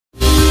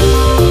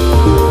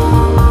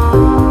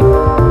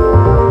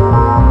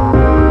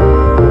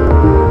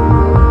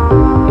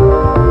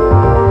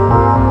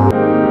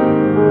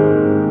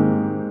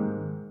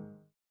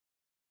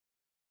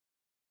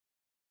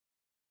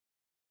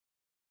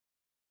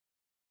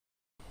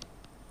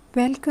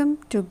Welcome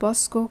to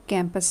Bosco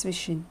Campus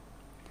Vision.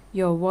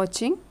 You're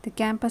watching the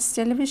campus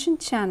television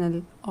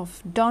channel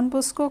of Don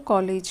Bosco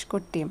College,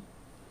 Kottayam.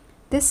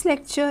 This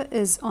lecture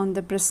is on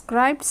the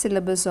prescribed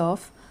syllabus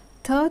of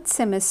 3rd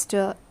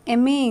semester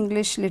MA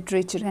English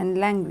Literature and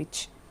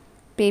Language.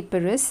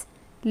 Paper is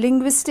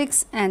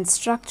Linguistics and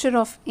Structure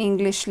of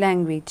English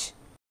Language.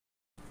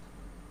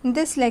 In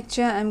this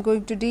lecture, I am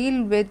going to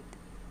deal with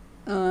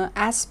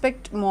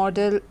aspect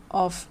model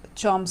of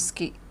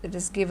Chomsky. It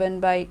is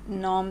given by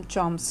Noam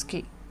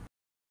Chomsky.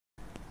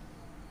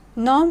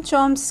 Noam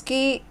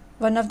Chomsky,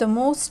 one of the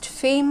most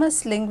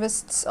famous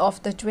linguists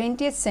of the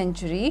 20th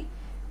century,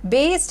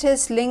 based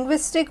his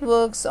linguistic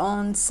works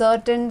on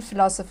certain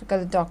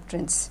philosophical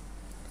doctrines.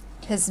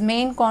 His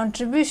main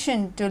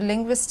contribution to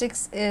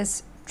linguistics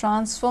is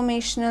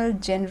transformational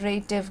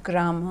generative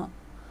grammar,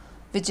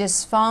 which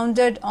is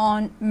founded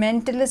on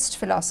mentalist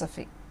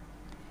philosophy.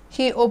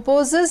 He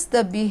opposes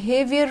the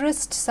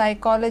behaviorist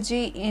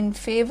psychology in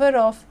favor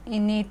of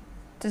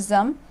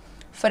innatism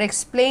for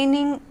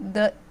explaining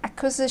the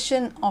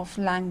acquisition of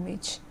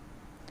language.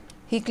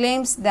 He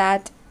claims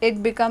that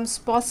it becomes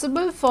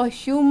possible for a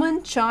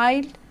human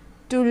child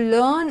to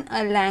learn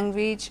a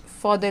language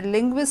for the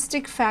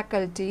linguistic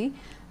faculty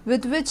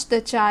with which the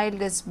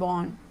child is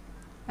born,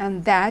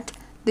 and that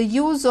the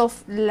use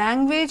of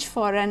language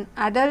for an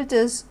adult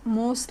is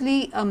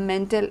mostly a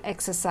mental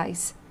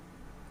exercise.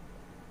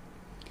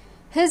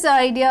 His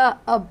idea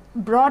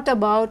brought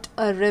about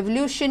a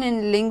revolution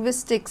in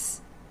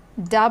linguistics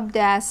dubbed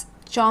as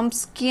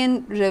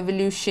Chomskyan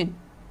revolution.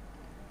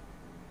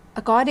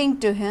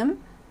 According to him,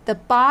 the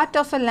part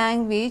of a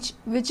language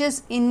which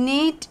is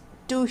innate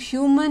to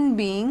human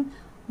being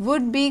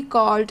would be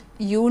called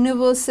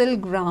universal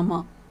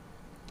grammar.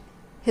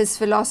 His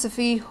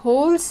philosophy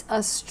holds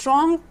a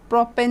strong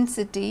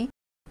propensity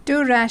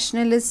to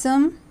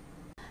rationalism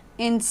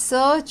in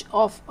search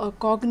of a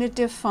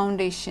cognitive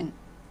foundation.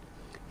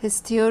 His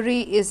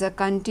theory is a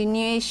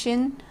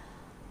continuation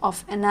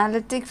of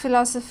analytic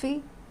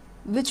philosophy,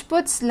 which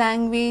puts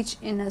language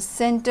in a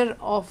center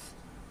of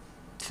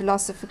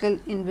philosophical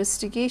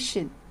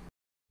investigation.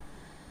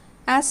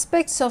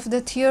 Aspects of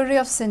the Theory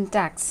of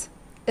Syntax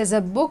is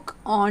a book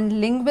on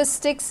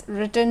linguistics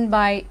written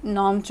by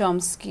Noam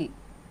Chomsky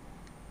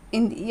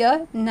in the year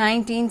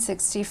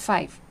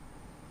 1965.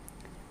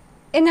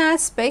 In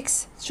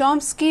Aspects,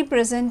 Chomsky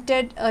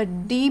presented a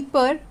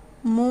deeper,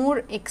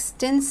 more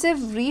extensive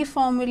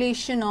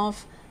reformulation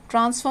of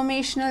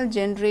transformational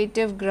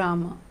generative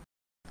grammar,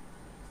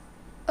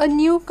 a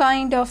new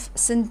kind of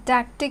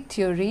syntactic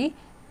theory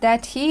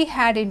that he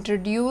had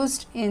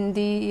introduced in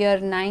the year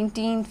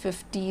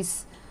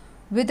 1950s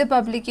with the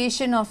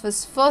publication of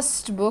his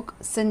first book,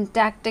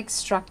 Syntactic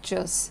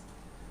Structures.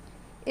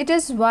 It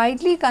is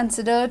widely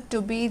considered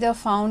to be the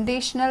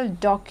foundational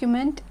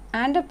document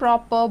and a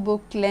proper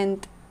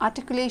book-length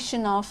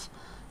articulation of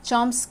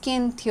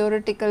Chomskyan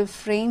theoretical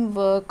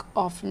framework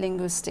of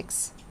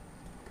linguistics.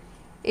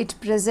 It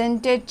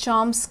presented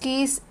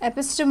Chomsky's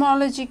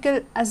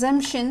epistemological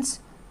assumptions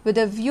with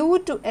a view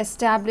to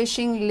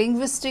establishing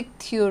linguistic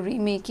theory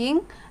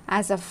making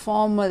as a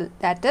formal,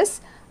 that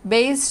is,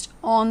 based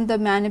on the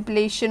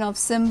manipulation of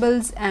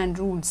symbols and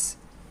rules,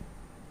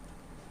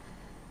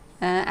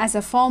 as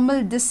a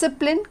formal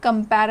discipline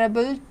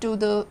comparable to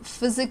the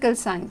physical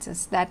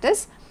sciences, that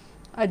is,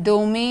 a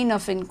domain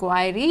of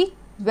inquiry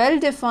well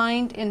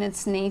defined in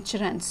its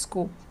nature and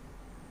scope.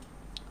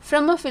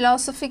 From a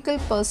philosophical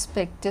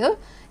perspective,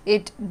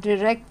 it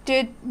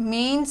directed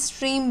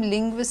mainstream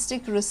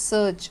linguistic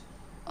research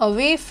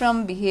away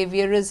from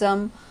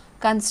behaviorism,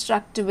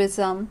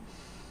 constructivism,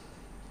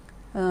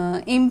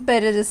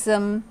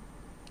 empiricism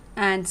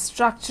and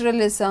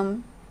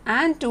structuralism,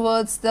 and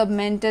towards the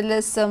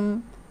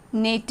mentalism,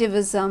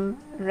 nativism,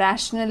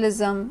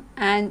 rationalism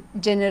and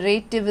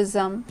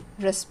generativism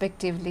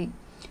respectively,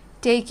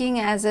 taking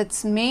as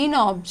its main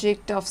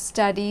object of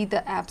study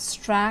the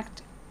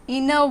abstract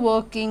inner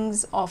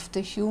workings of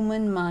the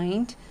human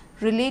mind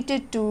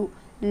related to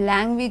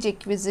language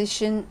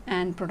acquisition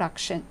and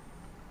production.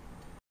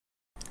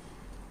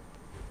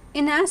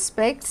 In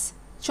Aspects,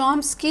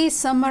 Chomsky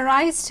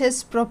summarized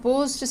his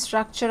proposed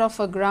structure of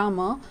a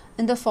grammar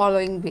in the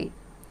following way.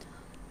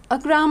 A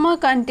grammar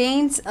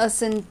contains a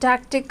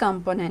syntactic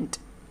component,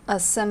 a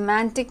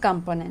semantic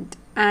component,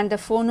 and a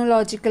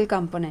phonological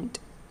component.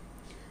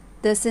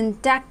 The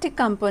syntactic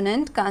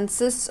component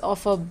consists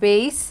of a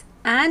base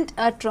and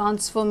a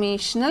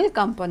transformational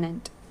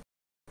component.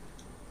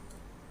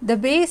 The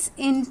base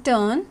in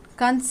turn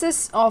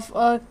consists of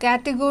a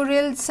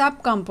categorical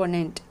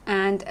subcomponent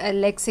and a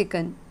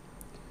lexicon.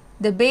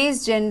 The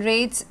base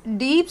generates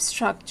deep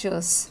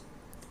structures.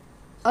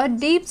 A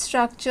deep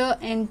structure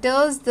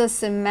enters the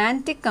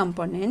semantic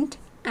component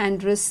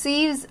and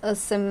receives a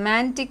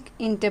semantic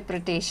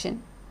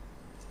interpretation.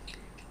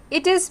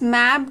 It is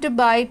mapped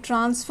by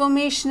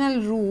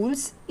transformational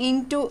rules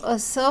into a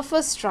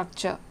surface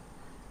structure,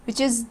 which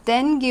is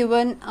then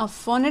given a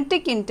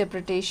phonetic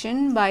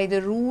interpretation by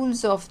the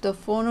rules of the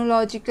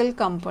phonological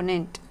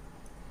component.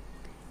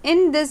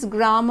 In this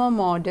grammar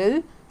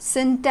model,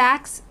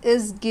 syntax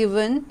is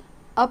given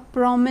a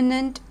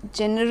prominent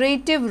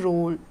generative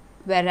role,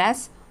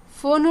 whereas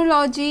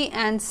phonology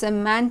and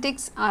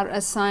semantics are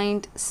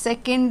assigned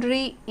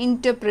secondary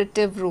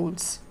interpretive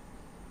roles.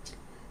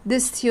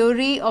 This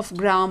theory of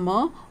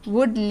grammar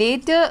would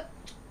later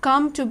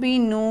come to be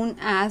known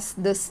as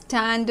the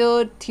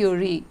standard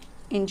theory,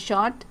 in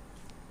short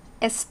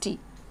ST.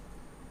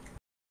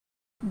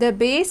 The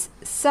base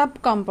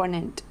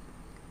subcomponent.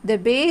 The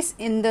base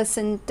in the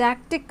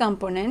syntactic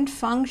component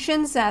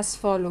functions as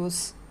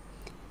follows.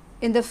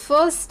 In the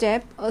first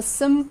step, a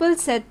simple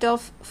set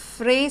of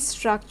phrase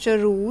structure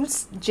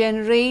rules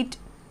generate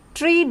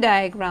tree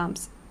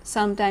diagrams,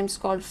 sometimes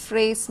called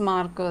phrase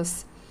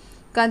markers,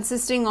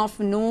 consisting of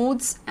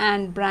nodes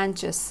and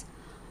branches,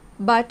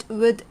 but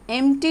with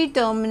empty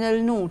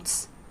terminal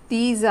nodes.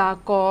 These are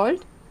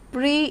called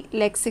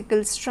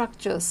pre-lexical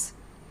structures.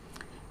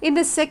 In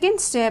the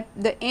second step,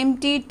 the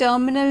empty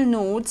terminal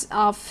nodes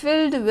are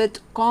filled with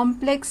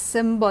complex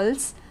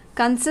symbols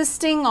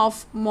consisting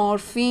of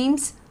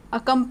morphemes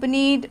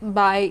accompanied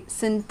by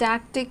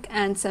syntactic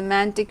and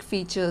semantic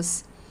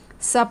features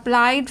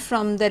supplied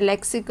from the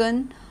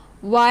lexicon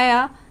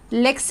via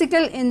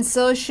lexical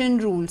insertion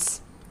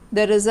rules.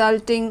 The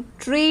resulting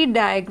tree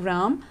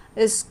diagram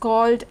is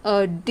called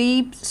a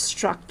deep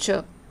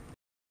structure.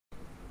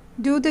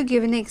 Do the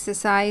given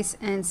exercise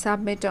and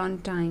submit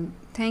on time.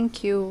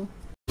 Thank you.